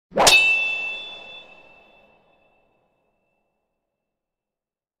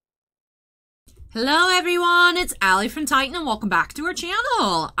Hello everyone, it's Allie from Titan and welcome back to our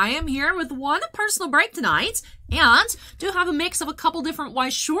channel. I am here with one personal break tonight and do have a mix of a couple different Y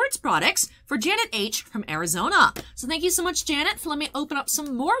Shorts products for Janet H from Arizona. So thank you so much, Janet, for letting me open up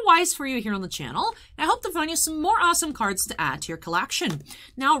some more Ys for you here on the channel. And I hope to find you some more awesome cards to add to your collection.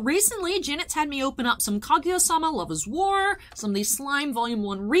 Now recently, Janet's had me open up some Kaguya-sama Love is War, some of these Slime Volume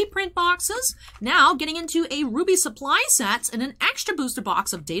 1 reprint boxes, now getting into a RWBY supply set and an extra booster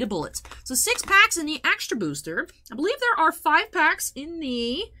box of data bullets. So 6 packs in the extra booster. I believe there are 5 packs in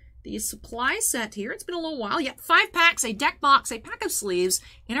the supply set here. It's been a little while. Yep, 5 packs, a deck box, a pack of sleeves,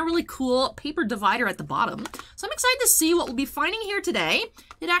 and a really cool paper divider at the bottom. So I'm excited to see what we'll be finding here today.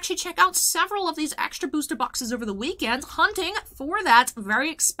 Did actually check out several of these extra booster boxes over the weekend, hunting for that very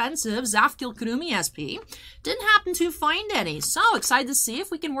expensive Zafkiel Kurumi SP. Didn't happen to find any, so excited to see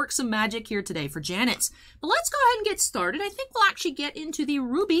if we can work some magic here today for Janet. But let's go ahead and get started. I think we'll actually get into the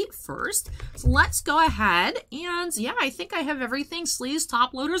RWBY first. So let's go ahead and, yeah, I think I have everything. Sleeves,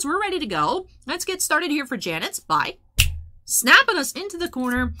 top loaders, we're ready to go. Let's get started here for Janet by snapping us into the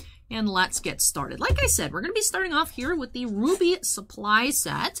corner, and let's get started. Like I said, we're going to be starting off here with the RWBY supply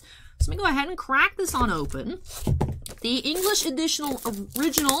set. So let me go ahead and crack this on open. The English editional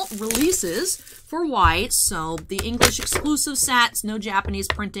original releases for white, so the English exclusive sets, no Japanese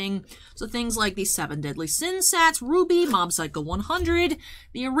printing. So things like the 7 Deadly Sins sets, RWBY, Mob Psycho 100,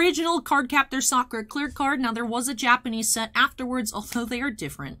 the original Cardcaptor Sakura clear card. Now there was a Japanese set afterwards, although they are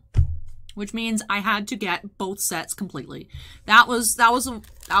different, which means I had to get both sets completely. That was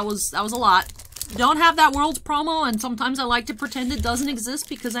a lot. Don't have that World's promo, and sometimes I like to pretend it doesn't exist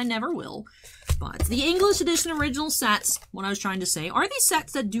because I never will. But the English edition original sets, what I was trying to say, are these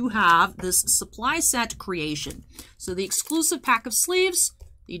sets that do have this supply set creation. So the exclusive pack of sleeves,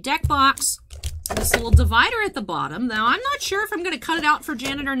 the deck box, this little divider at the bottom. Now, I'm not sure if I'm going to cut it out for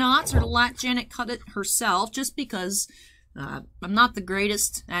Janet or not, or to let Janet cut it herself, just because I'm not the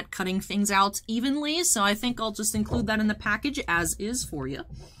greatest at cutting things out evenly, so I think I'll just include that in the package as is for you.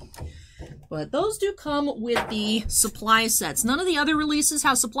 But those do come with the supply sets. None of the other releases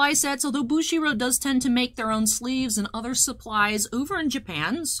have supply sets, although Bushiroad does tend to make their own sleeves and other supplies over in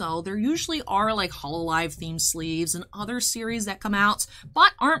Japan, so there usually are like Hololive themed sleeves and other series that come out,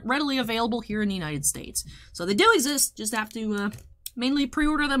 but aren't readily available here in the United States. So they do exist, just have to mainly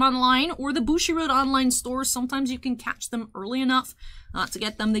pre-order them online, or the Bushiroad online store. Sometimes you can catch them early enough to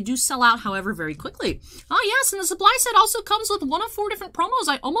get them. They do sell out, however, very quickly. Oh yes, and the supply set also comes with 1 of 4 different promos.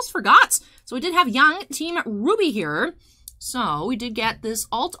 I almost forgot. So we did have Yang Team RWBY here. So we did get this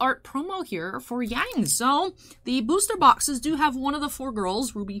alt art promo here for Yang. So the booster boxes do have 1 of the 4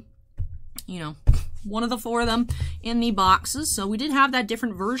 girls, RWBY, you know, 1 of the 4 of them in the boxes. So we did have that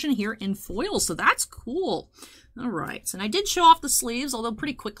different version here in foil. So that's cool. All right, and I did show off the sleeves, although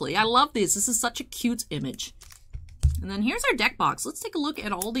pretty quickly. I love these. This is such a cute image. And then here's our deck box. Let's take a look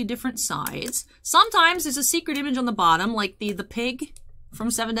at all the different sides. Sometimes there's a secret image on the bottom, like the pig from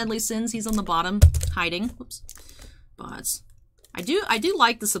 7 Deadly Sins. He's on the bottom, hiding. Whoops. But I do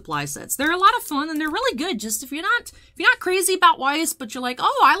like the supply sets. They're a lot of fun, and they're really good. Just if you're not crazy about Ys, but you're like,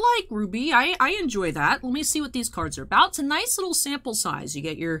 oh, I like RWBY. I enjoy that. Let me see what these cards are about. It's a nice little sample size. You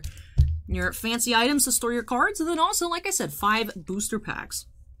get your fancy items to store your cards, and then also, like I said, 5 booster packs.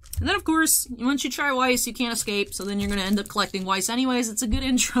 And then, of course, once you try Weiss, you can't escape, so then you're going to end up collecting Weiss anyways. It's a good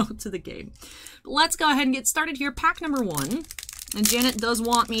intro to the game. But let's go ahead and get started here. Pack number 1. And Janet does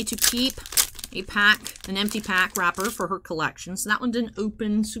want me to keep a pack, an empty pack wrapper for her collection, so that one didn't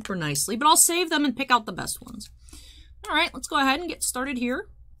open super nicely, but I'll save them and pick out the best ones. All right, let's go ahead and get started here.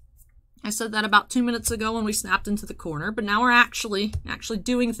 I said that about 2 minutes ago when we snapped into the corner, but now we're actually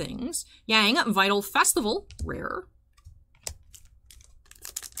doing things. Yang Vital Festival, rare.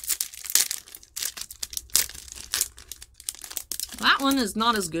 That one is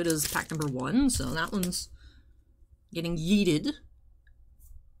not as good as pack number 1, so that one's getting yeeted.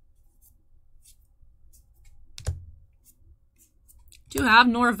 Do have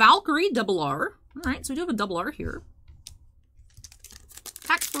Nora Valkyrie, double R. All right, so we do have a double R here.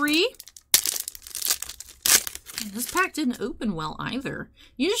 Pack 3. This pack didn't open well either.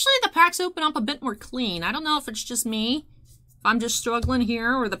 Usually the packs open up a bit more clean. I don't know if it's just me, if I'm just struggling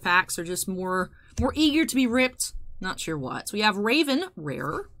here, or the packs are just more eager to be ripped. Not sure what. So we have Raven,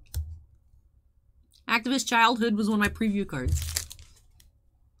 rare. Activist Childhood was one of my preview cards.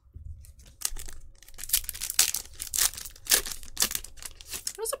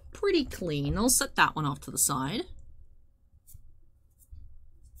 That was a pretty clean. I'll set that one off to the side.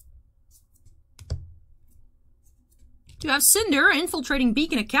 You have Cinder, Infiltrating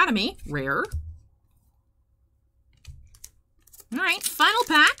Beacon Academy, rare. All right, final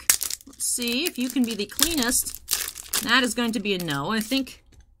pack. Let's see if you can be the cleanest. That is going to be a no. I think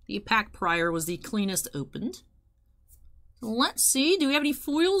the pack prior was the cleanest opened. So let's see. Do we have any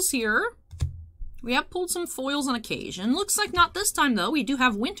foils here? We have pulled some foils on occasion. Looks like not this time, though. We do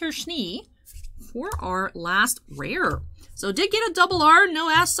have Winter Schnee for our last rare. So did get a double R. No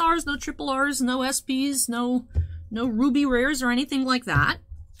SRs, no triple Rs, no SPs, no RWBY rares or anything like that.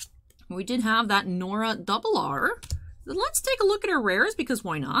 We did have that Nora double R. Then let's take a look at our rares, because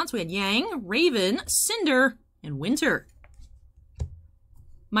why not? So we had Yang, Raven, Cinder, and Winter.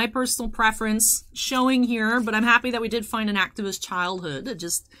 My personal preference showing here, but I'm happy that we did find an Activist Childhood. It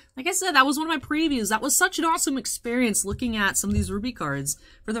just, like I said, that was one of my previews. That was such an awesome experience looking at some of these RWBY cards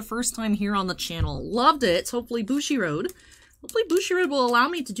for the first time here on the channel. Loved it. Hopefully Bushiroad. Hopefully Bushiroad will allow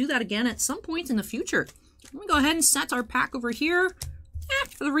me to do that again at some point in the future. Let me go ahead and set our pack over here.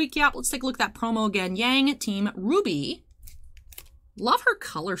 For the recap, let's take a look at that promo again. Yang, Team RWBY. Love her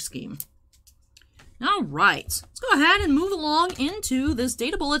color scheme. All right, let's go ahead and move along into this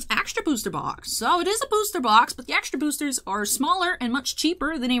Data Bullets Extra Booster Box. So it is a booster box, but the extra boosters are smaller and much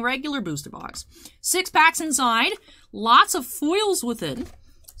cheaper than a regular booster box. 6 packs inside, lots of foils within.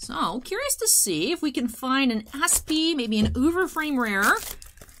 So curious to see if we can find an SP, maybe an Overframe rare.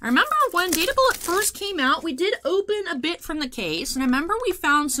 I remember when Data Bullet first came out, we did open a bit from the case, and I remember we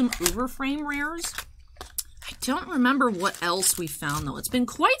found some Overframe rares. I don't remember what else we found, though. It's been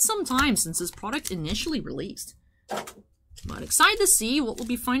quite some time since this product initially released. But excited to see what we'll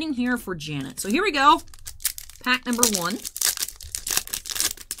be finding here for Janet. So here we go. Pack number 1.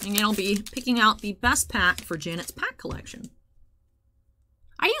 And I'll be picking out the best pack for Janet's pack collection.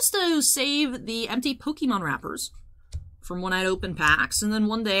 I used to save the empty Pokemon wrappers from when I'd open packs, and then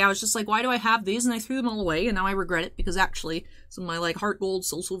one day I was just like, why do I have these? And I threw them all away, and now I regret it, because actually some of my like Heart Gold,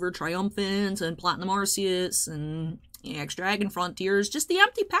 Soul Silver Triumphant, and Platinum Arceus, and X-Dragon Frontiers, just the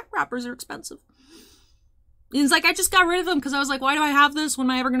empty pack wrappers are expensive. And it's like, I just got rid of them, because I was like, why do I have this? What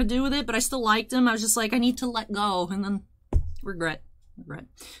am I ever going to do with it? But I still liked them. I was just like, I need to let go, and then regret.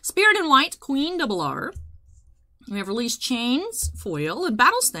 Spirit in White, Queen double R. We have Release Chains, foil, and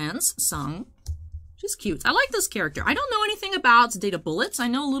Battle Stance, Sung. She's cute. I like this character. I don't know anything about Data Bullets. I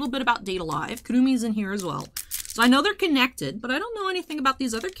know a little bit about Data Live. Kurumi's in here as well. So I know they're connected, but I don't know anything about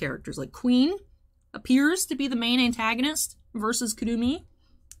these other characters. Like Queen appears to be the main antagonist versus Kurumi.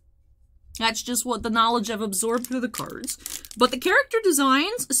 That's just what the knowledge I've absorbed through the cards. But the character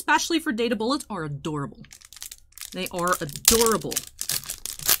designs, especially for Data Bullets, are adorable. They are adorable.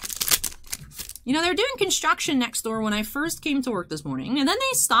 You know, they're doing construction next door when I first came to work this morning, and then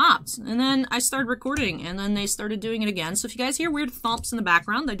they stopped, and then I started recording, and then they started doing it again. So if you guys hear weird thumps in the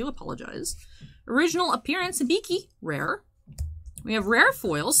background, I do apologize. Original Appearance, Ibiki, rare. We have rare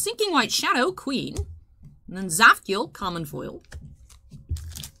foil, Sinking White Shadow, Queen, and then Zafkiel, common foil.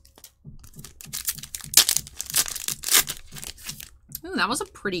 Ooh, that was a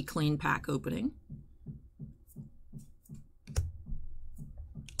pretty clean pack opening.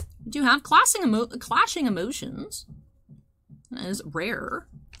 We do have Clashing Emotions. That is rare.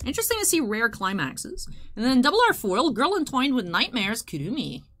 Interesting to see rare climaxes. And then double R foil, Girl Entwined with Nightmares,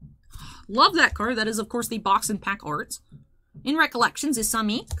 Kurumi. Love that card. That is, of course, the box and pack art. In Recollections,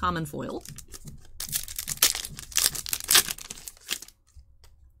 Isami, common foil.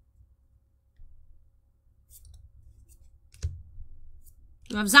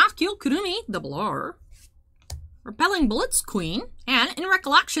 We have Zafkiel, Kurumi, double R. Repelling Bullets, Queen. And in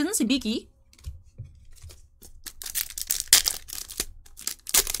Recollections, Ibiki.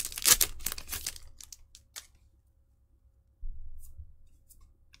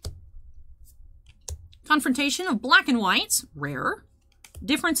 Confrontation of Black and White, rare.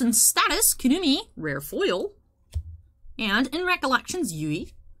 Difference in Status, Kurumi, rare foil. And in Recollections,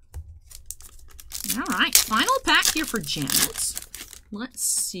 Yui. Alright, final pack here for Janet. Let's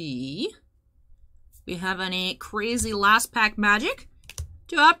see. We have any crazy last pack magic.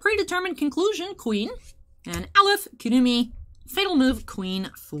 To a Predetermined Conclusion, Queen. And Aleph, Kurumi, Fatal Move, Queen,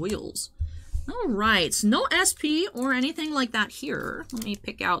 foils. Alright, no SP or anything like that here. Let me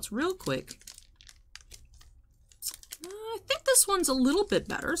pick out real quick. I think this one's a little bit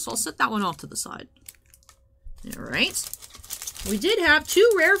better, so I'll set that one off to the side. Alright. We did have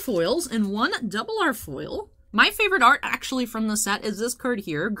 2 rare foils and 1 double R foil. My favorite art, actually, from the set is this card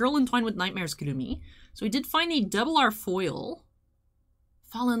here, Girl Entwined with Nightmares, Kurumi. So we did find a double R foil.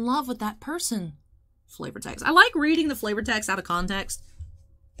 Fall in love with that person. Flavor text. I like reading the flavor text out of context.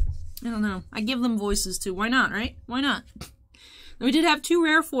 I don't know. I give them voices too. Why not, right? Why not? We did have 2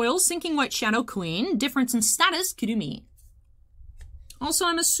 rare foils, Sinking White Shadow, Queen. Difference in Status, Kurumi. Also,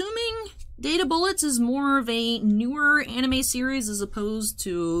 I'm assuming Data Bullets is more of a newer anime series as opposed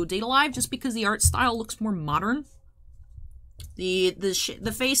to Data Live, just because the art style looks more modern.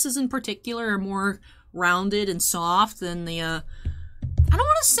 The faces in particular are more rounded and soft than the, I don't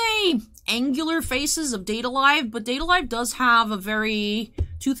want to say angular faces of Data Live, but Data Live does have a very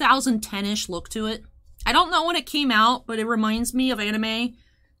 2010-ish look to it. I don't know when it came out, but it reminds me of anime.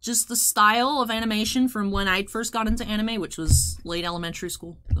 Just the style of animation from when I first got into anime, which was late elementary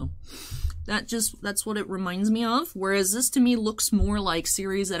school. So that's what it reminds me of. Whereas this to me looks more like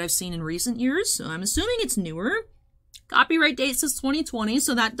series that I've seen in recent years. So I'm assuming it's newer. Copyright date says 2020,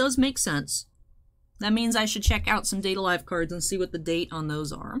 so that does make sense. That means I should check out some Data Live cards and see what the date on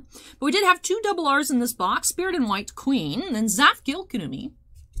those are. But we did have 2 double R's in this box. Spirit and White Queen, and then Zaf Gilkunumi.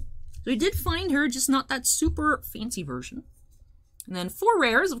 So we did find her, just not that super fancy version. And then 4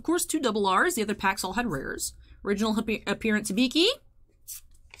 rares, of course 2 double R's. The other packs all had rares. Original appearance Ibiki.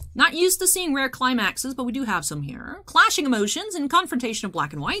 Not used to seeing rare climaxes, but we do have some here. Clashing Emotions and Confrontation of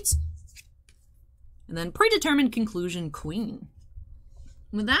Black and Whites. And then Predetermined Conclusion Queen.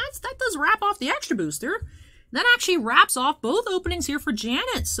 With that does wrap off the extra booster. That actually wraps off both openings here for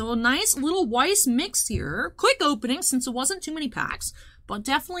Janet. So a nice little Weiss mix here. Quick opening since it wasn't too many packs. But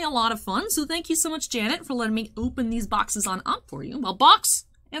definitely a lot of fun, so thank you so much, Janet, for letting me open these boxes on up for you. Well, box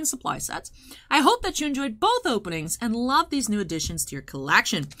and supply sets. I hope that you enjoyed both openings and love these new additions to your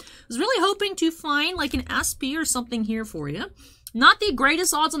collection. I was really hoping to find like an SP or something here for you. Not the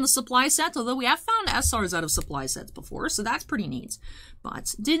greatest odds on the supply sets, although we have found SRs out of supply sets before, so that's pretty neat.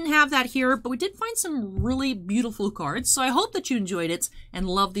 But didn't have that here, but we did find some really beautiful cards, so I hope that you enjoyed it and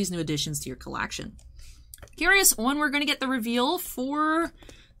love these new additions to your collection. Curious when we're going to get the reveal for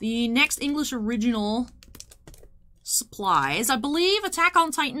the next English original supplies. I believe Attack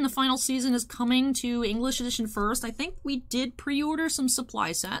on Titan, the final season, is coming to English edition first. I think we did pre-order some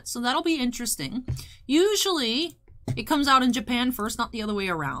supply sets, so that'll be interesting. Usually, it comes out in Japan first, not the other way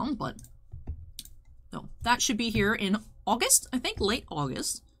around, but no, that should be here in August, I think, late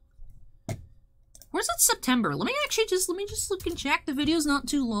August. Where's it September? Let me just look and check. The video's not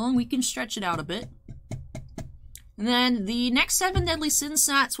too long. We can stretch it out a bit. And then the next 7 Deadly Sin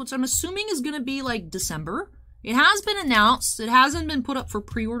sets, which I'm assuming is going to be like December. It has been announced. It hasn't been put up for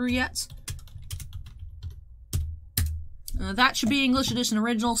pre-order yet. That should be English Edition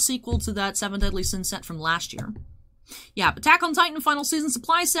Original, sequel to that 7 Deadly Sin set from last year. Yeah, Attack on Titan Final Season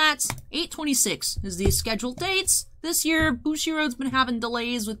Supply Sets, 8/26 is the scheduled dates. This year, Bushiroad's been having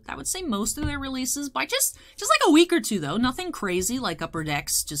delays with, I would say, most of their releases by just like a week or two, though. Nothing crazy like Upper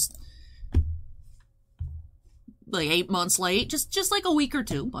Decks, just like 8 months late, just like a week or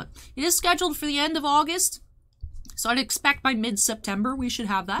two, but it is scheduled for the end of August, so I'd expect by mid-September we should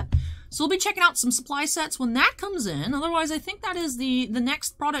have that. So we'll be checking out some supply sets when that comes in. Otherwise, I think that is the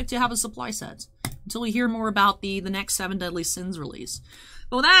next product to have a supply set, until we hear more about the next 7 Deadly Sins release.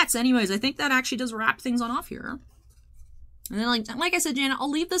 But that's, anyways, I think that actually does wrap things on off here. And then, like I said, Janet, I'll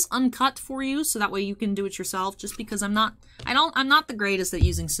leave this uncut for you, so that way you can do it yourself, just because I'm not the greatest at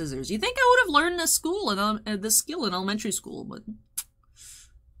using scissors. You think I would have learned this skill in elementary school, but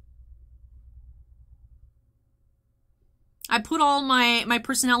I put all my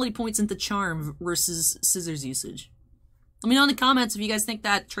personality points into charm versus scissors usage. Let me know in the comments if you guys think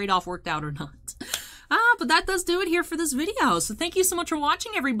that trade-off worked out or not. But that does do it here for this video. So thank you so much for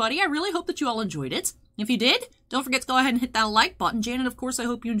watching, everybody. I really hope that you all enjoyed it. If you did, don't forget to go ahead and hit that like button. Janet, of course, I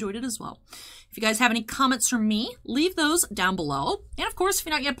hope you enjoyed it as well. If you guys have any comments from me, leave those down below. And of course, if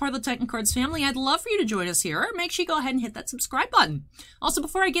you're not yet part of the Titan Cards family, I'd love for you to join us here. Make sure you go ahead and hit that subscribe button. Also,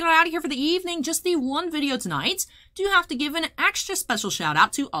 before I get out of here for the evening, just the one video tonight, do have to give an extra special shout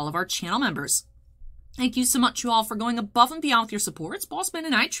out to all of our channel members. Thank you so much, you all, for going above and beyond with your supports. Bossman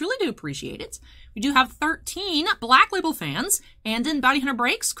and I truly do appreciate it. We do have 13 Black Label fans, and in Bounty Hunter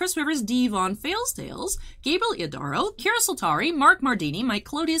Breaks, Chris Rivers, Devon, Fails Tales, Gabriel Iodaro, Kira Soltari, Mark Mardini, Mike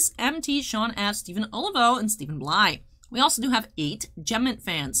Clodius, MT, Sean F., Stephen Olivo, and Stephen Bly. We also do have 8 Gemmint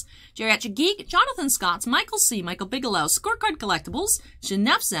fans: Geriatric Geek, Jonathan Scott, Michael C., Michael Bigelow, Scorecard Collectibles,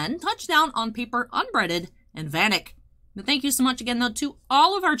 Shinef Zen, Touchdown on Paper, Unbreaded, and Vanek. But thank you so much again, though, to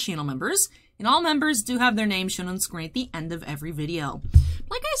all of our channel members. And all members do have their names shown on screen at the end of every video.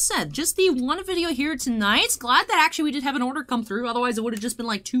 Like I said, just the one video here tonight. Glad that actually we did have an order come through. Otherwise, it would have just been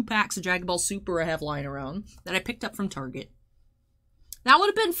like 2 packs of Dragon Ball Super I have lying around that I picked up from Target. That would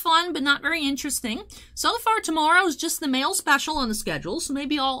have been fun, but not very interesting. So far, tomorrow is just the mail special on the schedule. So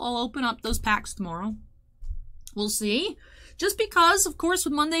maybe I'll open up those packs tomorrow. We'll see. Just because, of course,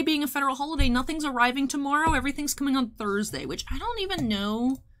 with Monday being a federal holiday, nothing's arriving tomorrow. Everything's coming on Thursday, which I don't even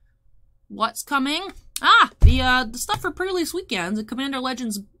know what's coming. The stuff for pre-release weekends, the Commander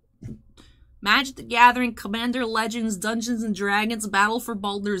Legends Magic the Gathering, Commander Legends, Dungeons & Dragons, Battle for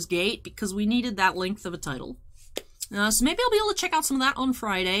Baldur's Gate, because we needed that length of a title. So maybe I'll be able to check out some of that on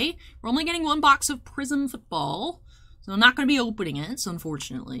Friday. We're only getting 1 box of Prism Football, so I'm not going to be opening it,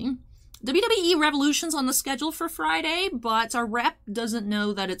 unfortunately. WWE Revolution's on the schedule for Friday, but our rep doesn't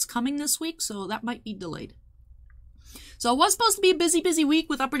know that it's coming this week, so that might be delayed. So it was supposed to be a busy, busy week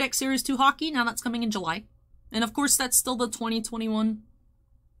with Upper Deck Series 2 hockey. Now that's coming in July. And of course, that's still the 2021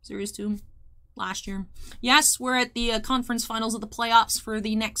 Series 2 last year. Yes, we're at the conference finals of the playoffs for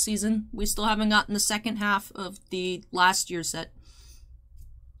the next season. We still haven't gotten the second half of the last year's set.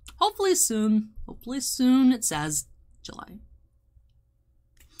 Hopefully soon. Hopefully soon, it says July.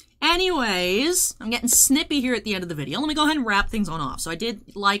 Anyways, I'm getting snippy here at the end of the video. Let me go ahead and wrap things on off. So I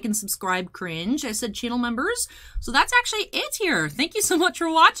did like and subscribe cringe. I said channel members. So that's actually it here. Thank you so much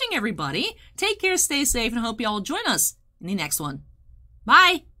for watching, everybody. Take care, stay safe, and I hope you all join us in the next one.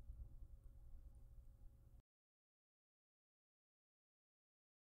 Bye!